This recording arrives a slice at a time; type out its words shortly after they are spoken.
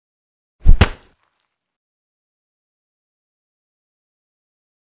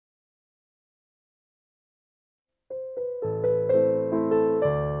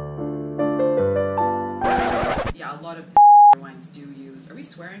wines do use. Are we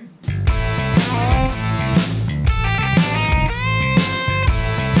swearing?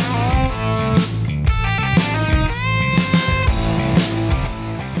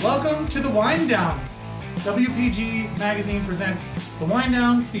 Welcome to the Winedown. WPG magazine presents the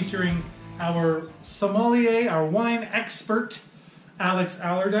Winedown, featuring our sommelier, our wine expert, Alex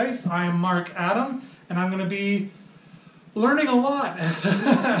Allardyce. I am Mark Adam, and I'm going to be learning a lot,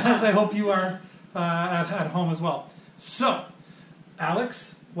 as I hope you are at home as well. So,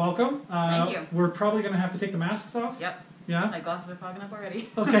 Alex, welcome. Thank you. We're probably going to have to take the masks off. Yep. Yeah? My glasses are fogging up already.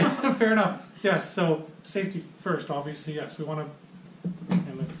 Okay, fair enough. Yes, so safety first, obviously, yes. We want to,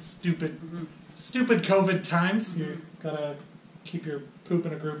 in this stupid COVID times, you gotta keep your poop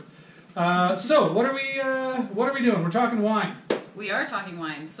in a group. So, what are we doing? We're talking wine. We are talking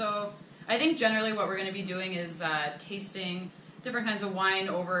wine. So, I think generally what we're going to be doing is tasting different kinds of wine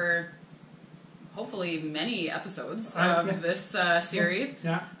over, hopefully, many episodes of this series.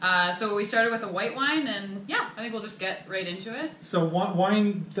 Yeah. So we started with a white wine, and yeah, I think we'll just get right into it. So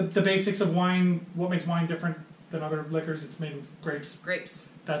wine, the basics of wine, what makes wine different than other liquors? It's made with grapes. Grapes.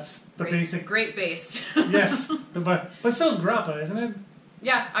 That's the basic. Grape based. Yes, but so's grappa, isn't it?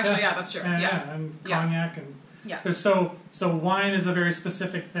 Yeah, actually, yeah, that's true. And cognac and yeah. So wine is a very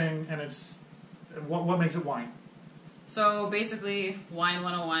specific thing, and it's what makes it wine. So basically, wine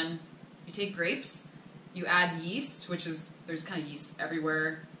 101. You take grapes, you add yeast, which is, there's kind of yeast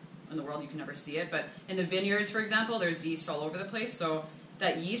everywhere in the world, you can never see it, but in the vineyards, for example, there's yeast all over the place. So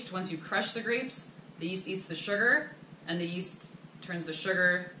that yeast, once you crush the grapes, the yeast eats the sugar, and the yeast turns the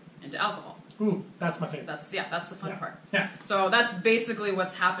sugar into alcohol. Ooh, that's my favorite. That's the fun part. Yeah. So that's basically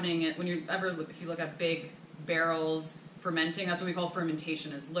what's happening when if you look at big barrels fermenting, that's what we call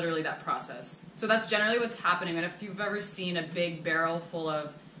fermentation, is literally that process. So that's generally what's happening. And if you've ever seen a big barrel full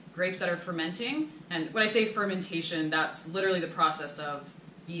of grapes that are fermenting, and when I say fermentation, that's literally the process of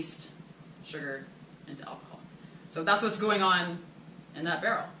yeast, sugar, into alcohol. So that's what's going on in that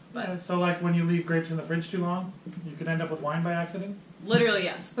barrel. But yeah, so like when you leave grapes in the fridge too long, you could end up with wine by accident? Literally,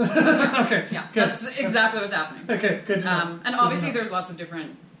 yes. Okay, yeah, good. that's exactly what's happening. Okay, good to know. And obviously there's lots of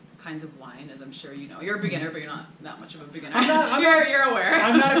different kinds of wine, as I'm sure you know. You're a beginner, but you're not that much of a beginner. You're aware.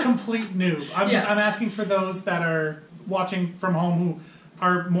 I'm not a complete noob. I'm Yes. I'm asking for those that are watching from home who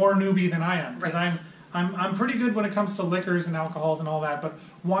are more newbie than I am, because Right. I'm pretty good when it comes to liquors and alcohols and all that, but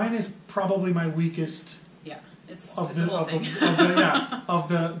wine is probably my weakest Yeah, it's of a the whole thing. of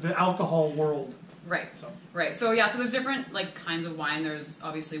the alcohol world. Right. So. Right. So yeah, so there's different kinds of wine. There's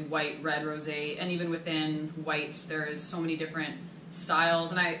obviously white, red, rosé, and even within white, there's so many different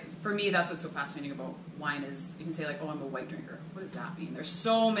styles. And for me, that's what's so fascinating about wine is you can say oh, I'm a white drinker. What does that mean? There's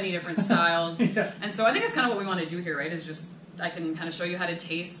so many different styles. Yeah. And so I think that's kind of what we want to do here, right? Is just I can kind of show you how to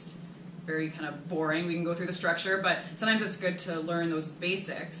taste. Very kind of boring. We can go through the structure, but sometimes it's good to learn those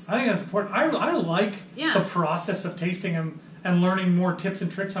basics. I think that's important. I like the process of tasting and learning more tips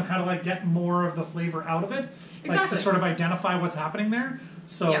and tricks on how to get more of the flavor out of it. Exactly. To sort of identify what's happening there.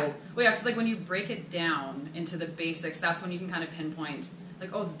 So yeah. Well, yeah, so when you break it down into the basics, that's when you can kind of pinpoint,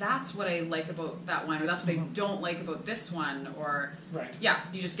 oh, that's what I like about that wine, or that's what I don't like about this one, or right. Yeah,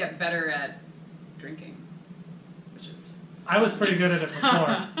 you just get better at drinking, which is. I was pretty good at it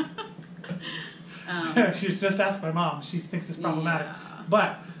before. She's just asked my mom. She thinks it's problematic. Yeah.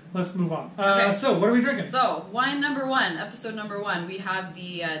 But let's move on. Okay. So, what are we drinking? So, wine number one, episode number one, we have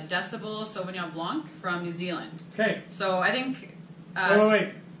the Decibel Sauvignon Blanc from New Zealand. Okay. So, I think...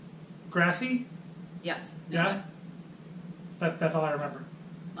 wait. Grassy? Yes. Yeah? That's all I remember.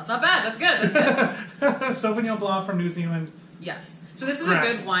 That's not bad. That's good. That's good. Sauvignon Blanc from New Zealand. Yes. So, this is a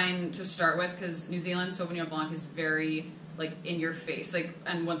good wine to start with because New Zealand Sauvignon Blanc is very... in your face,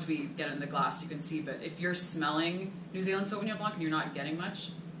 and once we get in the glass you can see, but if you're smelling New Zealand Sauvignon Blanc and you're not getting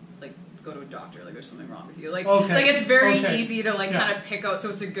much, go to a doctor, there's something wrong with you. It's very easy to kind of pick out, so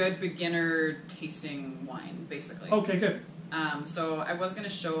it's a good beginner tasting wine, basically. Okay, good. So I was going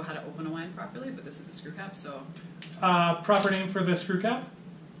to show how to open a wine properly, but this is a screw cap, so... Proper name for the screw cap?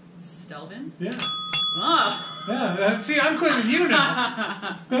 Stelvin? Yeah. Oh! Yeah, see, I'm quizzing you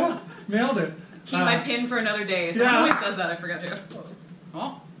now. Yeah, nailed it. Keep my pin for another day. Someone always says that. I forgot to.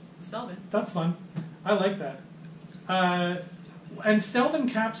 Oh, Stelvin. That's fun. I like that. And Stelvin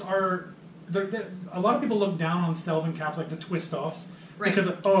caps are... a lot of people look down on Stelvin caps, like the twist-offs. Right.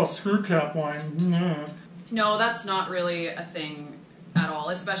 Because, screw cap wine. No, that's not really a thing at all.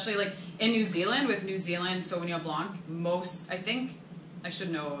 Especially, in New Zealand, with New Zealand Sauvignon Blanc, I think... I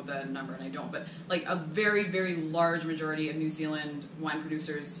should know the number and I don't, but a very, very large majority of New Zealand wine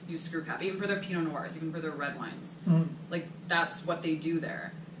producers use screw cap, even for their Pinot Noirs, even for their red wines. Mm-hmm. That's what they do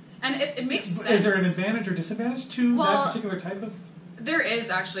there. And it makes sense. Is there an advantage or disadvantage to that particular type of? There is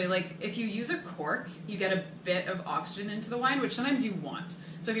actually. Like, if you use a cork, you get a bit of oxygen into the wine, which sometimes you want.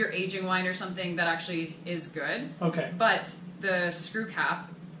 So if you're aging wine or something, that actually is good. Okay. But the screw cap,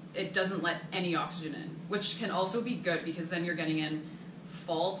 it doesn't let any oxygen in, which can also be good because then you're getting in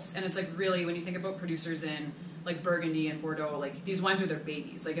faults. And it's like, really, when you think about producers in like Burgundy and Bordeaux, like these wines are their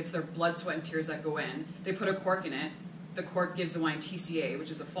babies. Like, it's their blood, sweat, and tears that go in. They put a cork in it. The cork gives the wine TCA,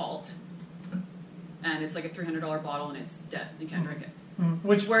 which is a fault. And it's like a $300 bottle, and it's dead. You can't drink it.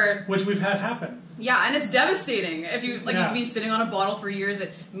 Which we've had happen. Yeah, and it's devastating. If you've Yeah. been sitting on a bottle for years,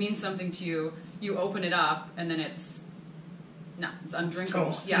 it means something to you. You open it up, and then it's undrinkable. It's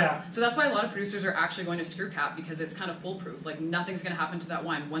toast, yeah. So that's why a lot of producers are actually going to screw cap, because it's kind of foolproof. Like, nothing's going to happen to that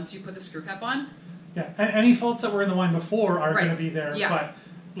wine once you put the screw cap on. Yeah, and any faults that were in the wine before are Right. going to be there. Yeah. But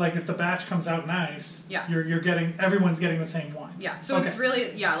like, if the batch comes out nice, Yeah. everyone's getting the same wine. Yeah. So it's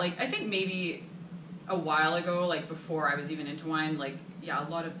really, like, I think maybe a while ago, like before I was even into wine, like, a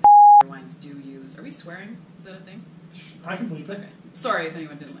lot of wines do use. Are we swearing? Is that a thing? I can believe it. Okay. Sorry if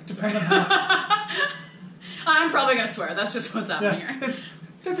anyone didn't like Depends on swear. how. I'm probably going to swear. That's just what's happening here.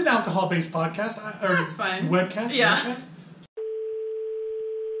 It's an alcohol-based podcast or That's fine. Webcast. Yeah. Webcast.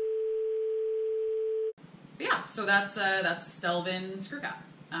 Yeah, so that's Stelvin screw cap.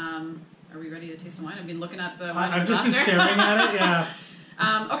 Are we ready to taste some wine? I've been looking at the wine. I've just been staring at it. Yeah.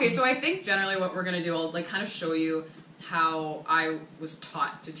 Okay, so I think generally what we're gonna do, I'll like kind of show you how I was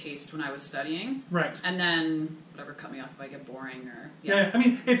taught to taste when I was studying. Right. And then whatever, cut me off if I get boring or Yeah. I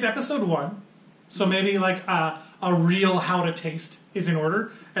mean, it's episode 1, so maybe like a real how to taste is in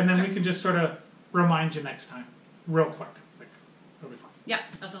order, and then we can just sort of remind you next time, real quick. Like, it'll be fun. Yeah,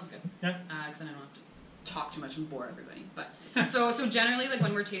 that sounds good. Yeah. Because then I don't have to talk too much and bore everybody. But so generally, like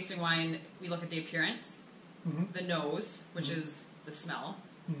when we're tasting wine, we look at the appearance, the nose, which is the smell,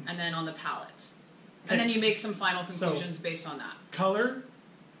 and then on the palate. And then you make some final conclusions based on that. Color,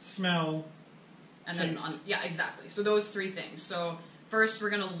 smell, and taste. then exactly. So those 3 things. So first we're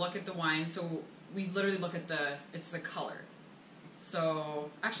going to look at the wine. So we literally look at it's the color.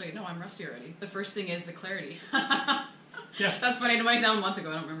 So actually, no, I'm rusty already. The first thing is the clarity. Yeah. That's funny. I did my exam a month ago.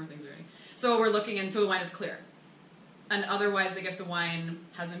 I don't remember things already. So we're looking, and so the wine is clear. And otherwise, like if the wine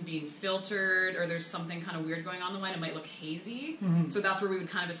hasn't been filtered or there's something kind of weird going on in the wine, it might look hazy. So that's where we would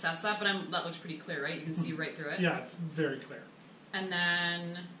kind of assess that. But that looks pretty clear, right? You can see right through it. Yeah, it's very clear. And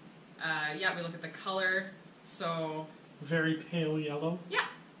then, we look at the color. So very pale yellow.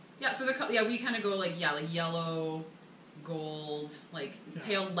 Yeah. So we kind of go like yellow, gold, like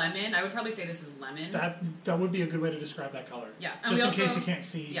pale lemon. I would probably say this is lemon. That would be a good way to describe that color. Yeah. And just in case you can't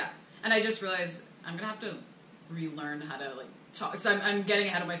see. Yeah. And I just realized I'm gonna have to relearn how to like talk. So I'm getting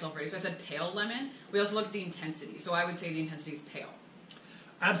ahead of myself already. So I said pale lemon. We also look at the intensity. So I would say the intensity is pale.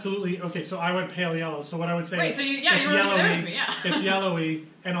 Absolutely. Okay, so I went pale yellow. So what I would say is so it's you were yellowy. there with me, yeah. It's yellowy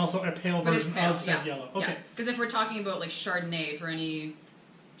and also a pale But it's version pale, of said yellow. Okay. Because if we're talking about like Chardonnay, for any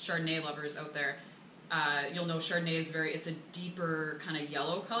Chardonnay lovers out there, you'll know Chardonnay is it's a deeper kind of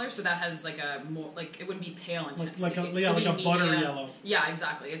yellow color. So that has like a more, like it wouldn't be pale intensity. Like a butter yellow. Yeah,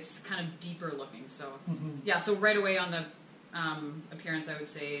 exactly. It's kind of deeper looking. So so right away on the appearance, I would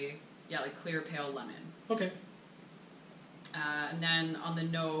say like clear pale lemon. Okay. And then on the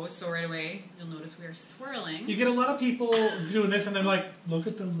nose, so right away, you'll notice we are swirling. You get a lot of people doing this and they're like, look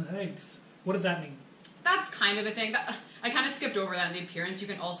at the legs. What does that mean? That's kind of a thing. I kind of skipped over that in the appearance. You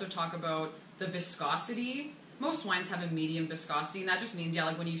can also talk about the viscosity. Most wines have a medium viscosity, and that just means,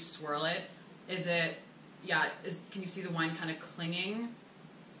 like when you swirl it, can you see the wine kind of clinging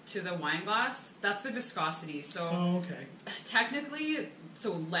to the wine glass? That's the viscosity. So technically,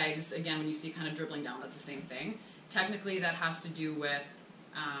 legs, again, when you see kind of dribbling down, that's the same thing. Technically, that has to do with,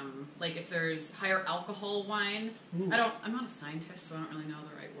 like if there's higher alcohol wine. I'm not a scientist, so I don't really know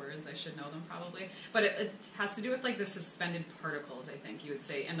the right words. I should know them probably. But it has to do with like the suspended particles, I think you would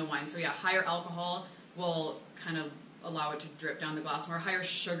say, in the wine. So higher alcohol will kind of allow it to drip down the glass more. Higher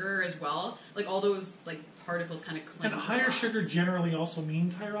sugar as well. Like all those like particles kind of cling to the higher glass. sugar generally also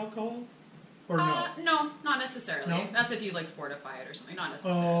means higher alcohol? Or no? No, not necessarily. No? That's if you like fortify it or something. Not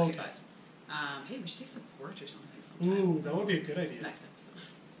necessarily, but... hey, we should taste a port or something sometime. Ooh, that would be a good idea. Next episode.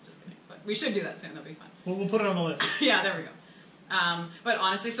 Just kidding. But we should do that soon. That'd be fun. Well, we'll put it on the list. Yeah, there we go. But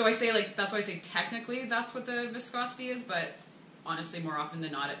honestly, so I say that's why I say technically that's what the viscosity is, but honestly, more often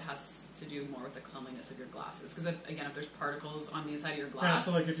than not, it has to do more with the cleanliness of your glasses. Because again, if there's particles on the inside of your glass,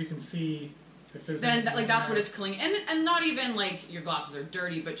 so like if you can see. If there's then that's what it's clinging, and not even like your glasses are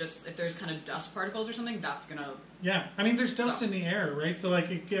dirty, but just if there's kind of dust particles or something, that's gonna. Yeah, I mean there's dust in the air, right? So like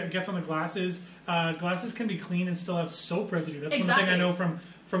it gets on the glasses. Glasses can be clean and still have soap residue. That's one thing I know from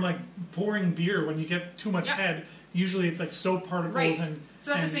from like pouring beer. When you get too much head, usually it's like soap particles and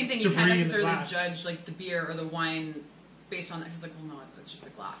so that's and the same thing. You can't necessarily glass. judge like the beer or the wine based on that. It's like, well, no, it's just the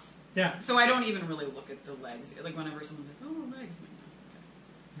glass. Yeah. So I don't even really look at the legs. Like whenever someone's like, "Oh, legs," I'm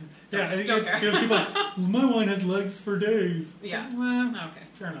like, Yeah, don't care. People like, my wine has legs for days. Yeah. Well, okay.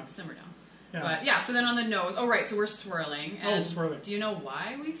 fair enough. Simmer down. Yeah. But yeah, so then on the nose. Oh, right. So we're swirling. And swirling. Do you know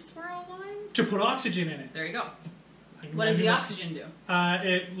why we swirl wine? To put oxygen in it. There you go. What does the oxygen do?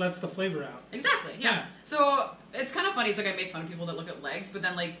 It lets the flavor out. Exactly. Yeah. So it's kind of funny. It's like I make fun of people that look at legs, but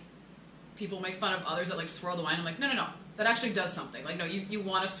then like people make fun of others that like swirl the wine. I'm like, no. That actually does something. Like, no, you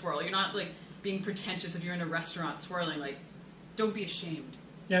want to swirl. You're not like being pretentious if you're in a restaurant swirling. Like, don't be ashamed.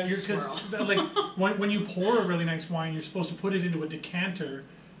 Yeah, because like when you pour a really nice wine, you're supposed to put it into a decanter.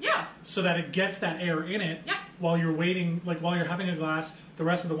 Yeah. So that it gets that air in it. Yeah. While you're waiting, like while you're having a glass, the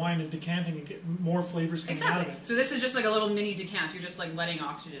rest of the wine is decanting and get more flavors coming out of it. So this is just like a little mini decant. You're just like letting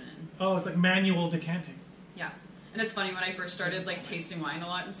oxygen in. Oh, it's like manual decanting. Yeah. And it's funny, when I first started like tasting wine a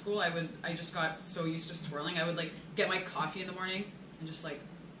lot in school, I just got so used to swirling. I would like get my coffee in the morning and just like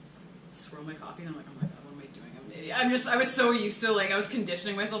swirl my coffee, and I'm like, oh my god, what am I doing? I'm an idiot. I was so used to, like, I was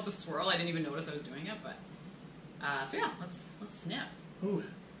conditioning myself to swirl. I didn't even notice I was doing it, but so yeah, let's sniff. Ooh.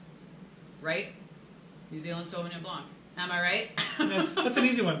 Right? New Zealand Sauvignon Blanc. Am I right? That's an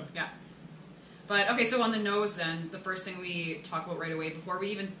easy one. Yeah. But okay, so on the nose then, the first thing we talk about right away before we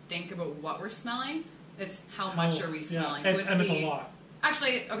even think about what we're smelling, it's how much are we smelling. Yeah, so it's a lot.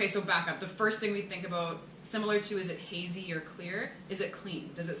 Actually, okay, so back up. The first thing we think about, similar to, is it hazy or clear? Is it clean?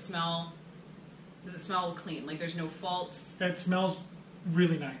 Does it smell clean? Like there's no faults? It smells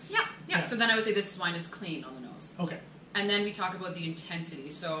really nice. Yeah. So then I would say this wine is clean on the nose. Okay. And then we talk about the intensity.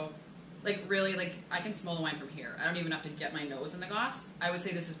 So, like, really, like, I can smell the wine from here. I don't even have to get my nose in the glass. I would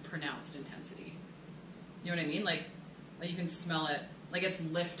say this is pronounced intensity. You know what I mean? Like you can smell it. Like, it's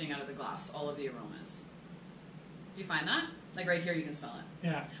lifting out of the glass, all of the aromas. Do you find that? Like, right here, you can smell it.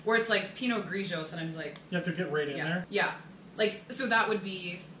 Yeah. Where it's like Pinot Grigio, sometimes, like... You have to get right in there? Yeah. Like, so that would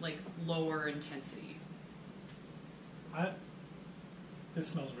be, like, lower intensity. This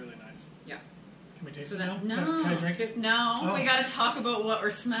smells really nice. Yeah. Can we taste so it now? No. Can I drink it? No. Oh. We gotta talk about what we're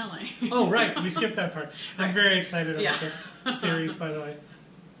smelling. Oh, right. We skipped that part. I'm Right. very excited about this series, by the way.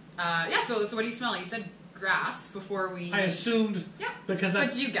 So what do you smell? You said grass before we... I assumed, because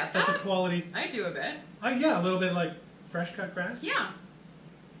that's, but do you get that's that? a quality. I do a bit. Yeah, a little bit like fresh cut grass. Yeah.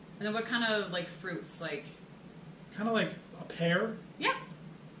 And then what kind of, like, fruits? Like... Kind of like a pear. Yeah.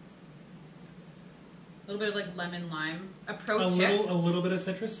 A little bit of, like, lemon, lime. A little bit of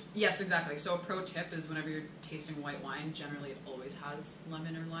citrus. Yes, exactly. So a pro tip is whenever you're tasting white wine, generally it always has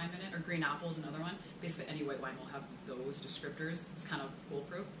lemon or lime in it, or green apple is another one. Basically, any white wine will have those descriptors. It's kind of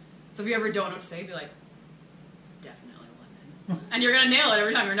foolproof. So if you ever don't know what to say, be like, definitely lemon. And you're going to nail it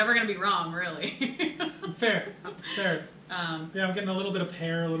every time. You're never going to be wrong, really. Fair. Yeah, I'm getting a little bit of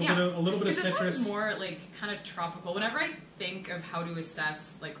pear, a little bit of citrus. This one's more like kind of tropical. Whenever I think of how to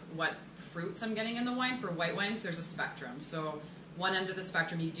assess like what fruits I'm getting in the wine for white wines, there's a spectrum. So one end of the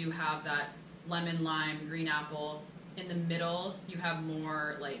spectrum, you do have that lemon, lime, green apple. In the middle, you have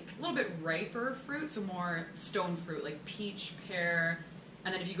more like a little bit riper fruit, so more stone fruit like peach, pear.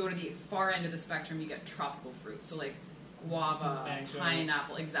 And then if you go to the far end of the spectrum, you get tropical fruit, so like guava, mango,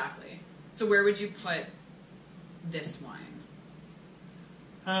 pineapple, exactly. So where would you put this wine?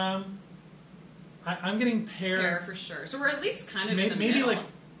 I'm getting pear. Pear for sure. So we're at least kind of in the maybe middle. like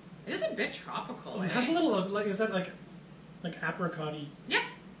it is a bit tropical. It has a little like, is that like apricot-y? Yeah.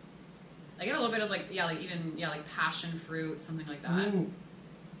 I get a little bit of like passion fruit, something like that. Ooh.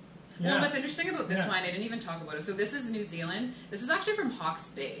 Well, what's interesting about this wine, I didn't even talk about it. So this is New Zealand. This is actually from Hawke's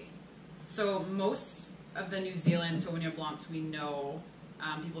Bay. So most of the New Zealand Sauvignon Blancs we know,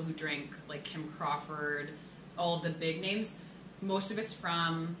 people who drink like Kim Crawford, all of the big names, most of it's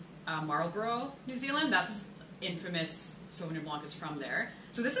from Marlborough, New Zealand. That's infamous. Sauvignon Blanc is from there.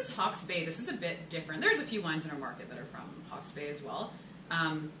 So this is Hawke's Bay. This is a bit different. There's a few wines in our market that are from Hawke's Bay as well.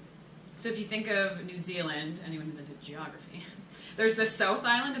 So if you think of New Zealand, anyone who's into geography, there's the South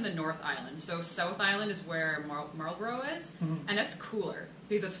Island and the North Island. So South Island is where Marlborough is, and it's cooler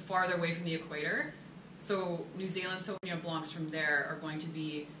because it's farther away from the equator. So New Zealand Sauvignon Blancs from there are going to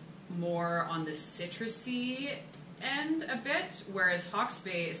be more on the citrusy end a bit, whereas Hawke's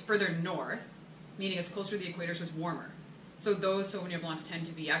Bay is further north, meaning it's closer to the equator, so it's warmer. So those Sauvignon Blancs tend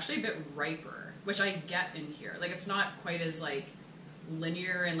to be actually a bit riper, which I get in here. Like, it's not quite as, like,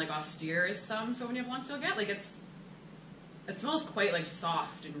 linear and, like, austere as some Sauvignon Blancs you'll get. Like, it smells quite, like,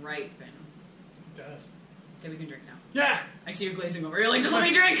 soft and ripe. And it does. Okay, we can drink now. Yeah! I see you glazing over. You're like, just let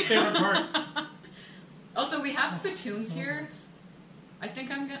me drink! Favorite part. Also, we have spittoons here. Nice. I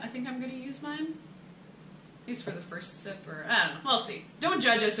think I'm gonna use mine. At least for the first sip, or I don't know. We'll see. Don't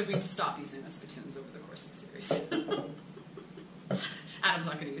judge us if we stop using the spittoons over the course of the series. Adam's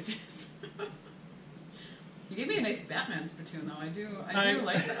not gonna use his. You gave me a nice Batman spittoon, though. I do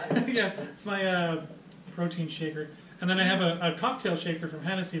like that. Yeah, it's my protein shaker, and then I have a cocktail shaker from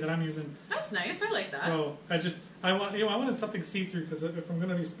Hennessy that I'm using. That's nice. I like that. So I wanted something see through because if I'm going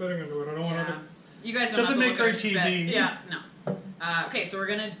to be spitting into it, I don't want to. You guys don't have to make look great at TV. Spit. Yeah, no. Okay, so we're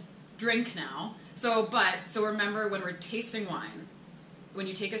gonna drink now. So remember when we're tasting wine, when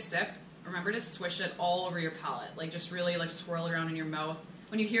you take a sip, remember to swish it all over your palate, like just really like swirl it around in your mouth.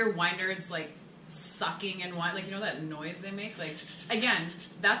 When you hear wine nerds like sucking in wine, like you know that noise they make, like again,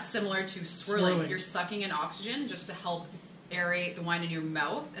 that's similar to swirling. You're sucking in oxygen just to help aerate the wine in your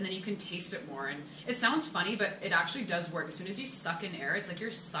mouth, and then you can taste it more. And it sounds funny, but it actually does work. As soon as you suck in air, it's like you're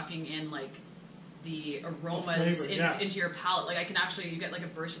sucking in like the aromas into your palate. Like I can actually, you get like a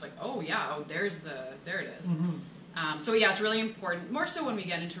burst of like, oh yeah, there it is. Mm-hmm. So yeah, it's really important, more so when we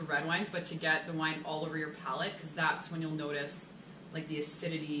get into red wines, but to get the wine all over your palate, because that's when you'll notice like the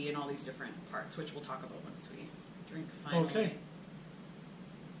acidity and all these different parts, which we'll talk about once we drink finally. Okay.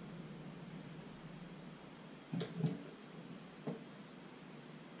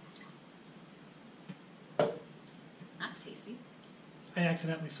 That's tasty. I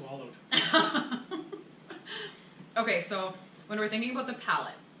accidentally swallowed. Okay, so when we're thinking about the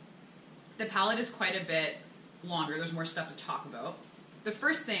palate is quite a bit longer. There's more stuff to talk about. The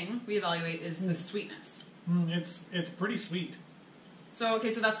first thing we evaluate is the sweetness. It's pretty sweet. So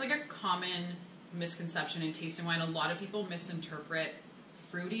that's like a common misconception in tasting wine. A lot of people misinterpret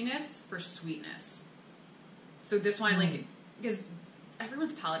fruitiness for sweetness. So this wine, like, because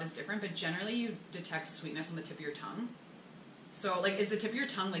everyone's palate is different, but generally you detect sweetness on the tip of your tongue. So, like, is the tip of your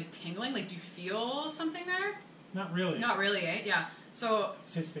tongue, like, tingling? Like, do you feel something there? Not really. Not really, eh? Yeah. So...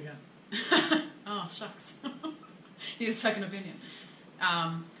 Taste it again. Oh, shucks. Need a second opinion.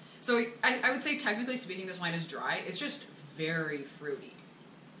 So I would say, technically speaking, this wine is dry. It's just very fruity.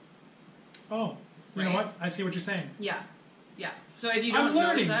 Oh, you know what? I see what you're saying. Yeah. Yeah. So if you don't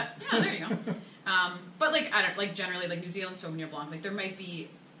notice that... Yeah, there you go. But, like, I don't... Like, generally, like, New Zealand Sauvignon Blanc, like, there might be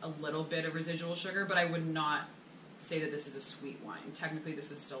a little bit of residual sugar, but I would not say that this is a sweet wine. Technically,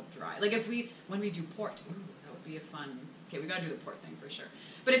 this is still dry. Like, when we do port, ooh, that would be a fun... Okay, we gotta do the port thing for sure.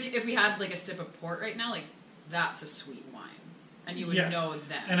 But if we had, like, a sip of port right now, like, that's a sweet wine. And you would know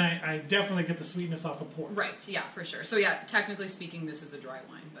then. And I definitely get the sweetness off of port. Right, yeah, for sure. So, yeah, technically speaking, this is a dry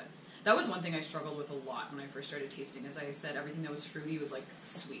wine. But that was one thing I struggled with a lot when I first started tasting. As I said, everything that was fruity was, like,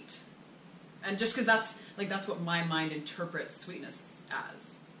 sweet. And just because that's what my mind interprets sweetness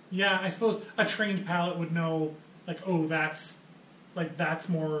as. Yeah, I suppose a trained palate would know... Like, oh, that's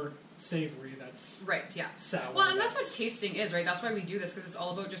more savory, that's right, yeah. sour. Well, and that's what tasting is, right? That's why we do this, because it's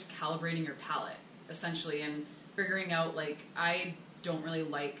all about just calibrating your palate, essentially, and figuring out, like, I don't really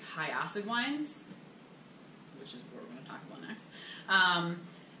like high acid wines, which is what we're going to talk about next.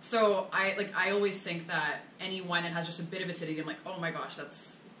 So I always think that any wine that has just a bit of acidity, I'm like, oh my gosh,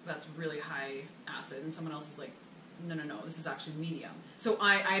 that's really high acid, and someone else is like, no, this is actually medium. So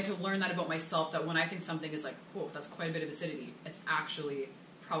I had to learn that about myself, that when I think something is like, whoa, that's quite a bit of acidity, it's actually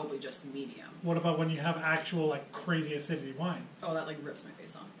probably just medium. What about when you have actual, like, crazy acidity wine? Oh, that, like, rips my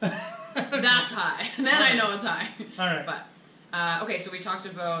face off. That's high. Then I know it's high. All right. But, okay, so we talked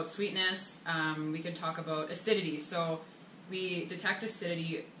about sweetness. We can talk about acidity. So we detect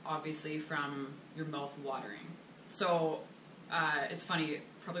acidity, obviously, from your mouth watering. So it's funny,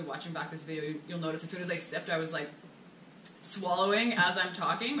 probably watching back this video, you'll notice as soon as I sipped, I was like, swallowing as I'm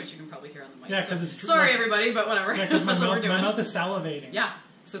talking, which you can probably hear on the mic. Yeah, because it's sorry, everybody, but whatever. Yeah, because that's what we're doing. My mouth is salivating. Yeah,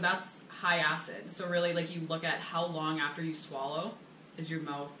 so that's high acid. So really, like, you look at how long after you swallow is your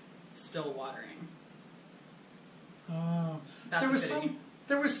mouth still watering. Oh, that's acidity.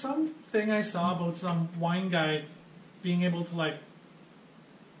 There was something I saw about some wine guy being able to, like,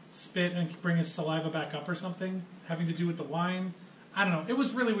 spit and bring his saliva back up or something, having to do with the wine. I don't know. It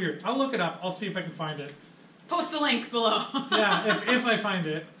was really weird. I'll look it up. I'll see if I can find it. Post the link below. Yeah, if I find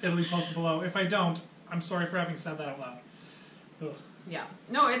it, it'll be posted below. If I don't, I'm sorry for having said that out loud. Ugh. Yeah.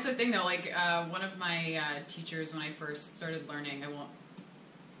 No, it's a thing, though. Like, one of my teachers, when I first started learning, I won't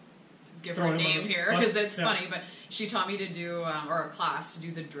give her a name here because it's funny, but she taught me to do, or a class, to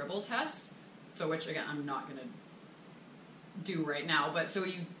do the dribble test. So, which, again, I'm not going to do right now. But so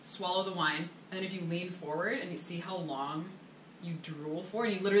you swallow the wine, and then if you lean forward and you see how long you drool for,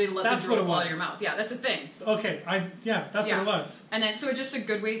 and you literally let the drool fall out of your mouth. Yeah, that's a thing. Okay, that's what it was. And then, so it's just a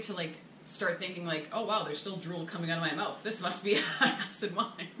good way to, like, start thinking like, oh wow, there's still drool coming out of my mouth. This must be high acid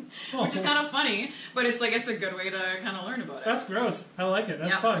wine, which is kind of funny, but it's like it's a good way to kind of learn about it. That's gross. I like it.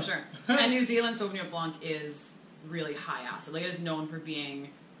 That's fun. For sure. And New Zealand Sauvignon Blanc is really high acid. Like it is known for being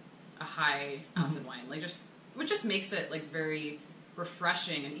a high acid wine. Like which just makes it like very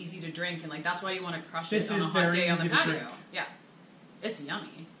refreshing and easy to drink, and like that's why you want to crush it on a hot day on the patio. Yeah, it's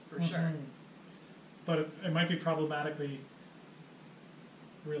yummy for sure. But it might be problematically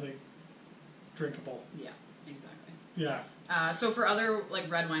really drinkable. Yeah, exactly. Yeah. So for other like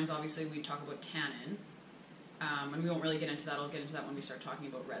red wines, obviously we talk about tannin, and we won't really get into that. I'll get into that when we start talking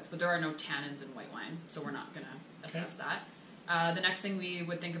about reds. But there are no tannins in white wine, so we're not gonna assess that. The next thing we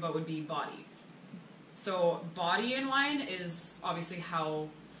would think about would be body. So body in wine is obviously how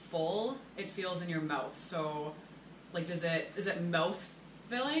full it feels in your mouth. So like is it mouth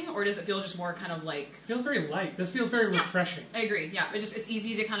filling, or does it feel just more kind of like... It feels very light. This feels very refreshing. I agree, yeah. It's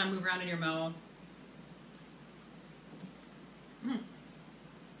easy to kind of move around in your mouth.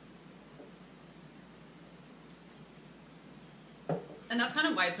 And that's kind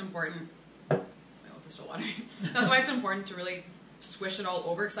of why it's important... My mouth is still watering. That's why it's important to really squish it all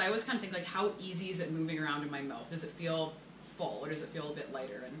over, because I always kind of think like, how easy is it moving around in my mouth? Does it feel full, or does it feel a bit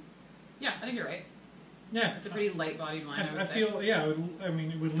lighter? And yeah, I think you're right. Yeah. It's a pretty light-bodied wine, I would say. Feel, yeah, it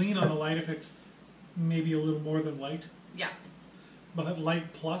would lean on the light if it's maybe a little more than light. Yeah. But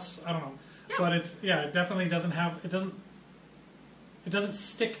light plus, I don't know. Yeah. But it definitely doesn't have, it doesn't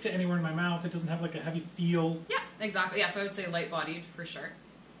stick to anywhere in my mouth. It doesn't have like a heavy feel. Yeah, exactly. Yeah, so I would say light-bodied for sure.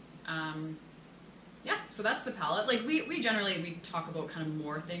 Yeah, so that's the palate. Like we generally talk about kind of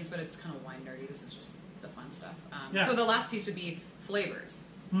more things, but it's kind of wine nerdy. This is just the fun stuff. So the last piece would be flavors.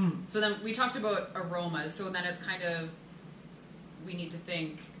 So then we talked about aromas. So then it's kind of, we need to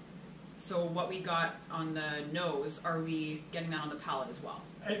think, so what we got on the nose, are we getting that on the palate as well?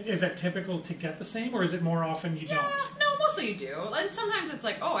 Is that typical to get the same, or is it more often you don't? No, mostly you do. And sometimes it's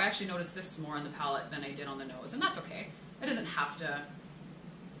like, oh, I actually noticed this more on the palate than I did on the nose, and that's okay. It doesn't have to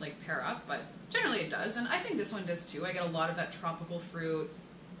like pair up, but generally it does, and I think this one does too. I get a lot of that tropical fruit,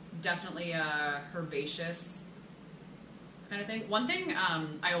 definitely herbaceous kind of thing. One thing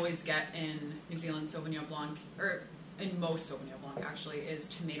I always get in New Zealand Sauvignon Blanc, or in most Sauvignon Blanc actually, is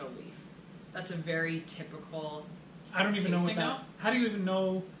tomato leaf. That's a very typical I don't even know what that... note. How do you even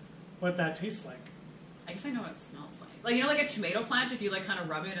know what that tastes like? I guess I know what it smells like. Like, you know, like a tomato plant, if you like kind of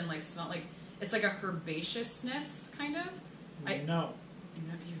rub it and like smell, like, it's like a herbaceousness kind of. No.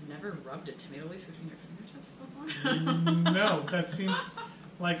 You've never rubbed a tomato leaf between your fingertips before? No, that seems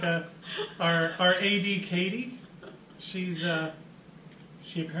like our AD Katie. She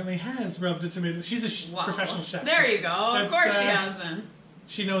apparently has rubbed a tomato. She's a professional chef. There you go. Of course she has then.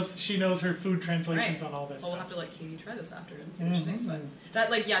 She knows her food translations on all this. Well, we'll have to let Katie try this after and see what she thinks. But that,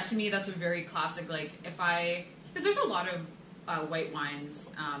 like, yeah, to me that's a very classic. Like, because there's a lot of white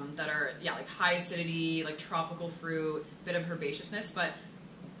wines that are like high acidity, like tropical fruit, bit of herbaceousness. But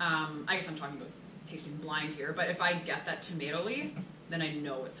I guess I'm talking about tasting blind here. But if I get that tomato leaf, then I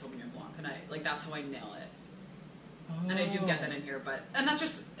know it's Sauvignon Blanc, and that's how I nail it. And I do get that in here, and that's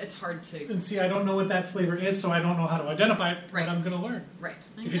just, it's hard to... And see, I don't know what that flavor is, so I don't know how to identify it, but I'm going to learn. Right.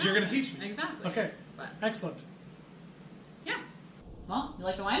 Because you're going to teach me. Exactly. Okay. Excellent. Yeah. Well, you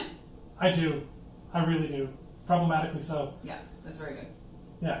like the wine? I do. I really do. Problematically so. Yeah, that's very good.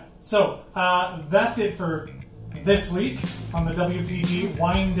 Yeah. So, that's it for this week on the WPG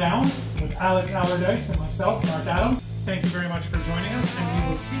Winedown with Alex Allardyce and myself, Mark Adam. Thank you very much for joining us, and we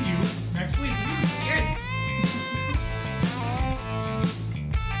will see you next week. Cheers.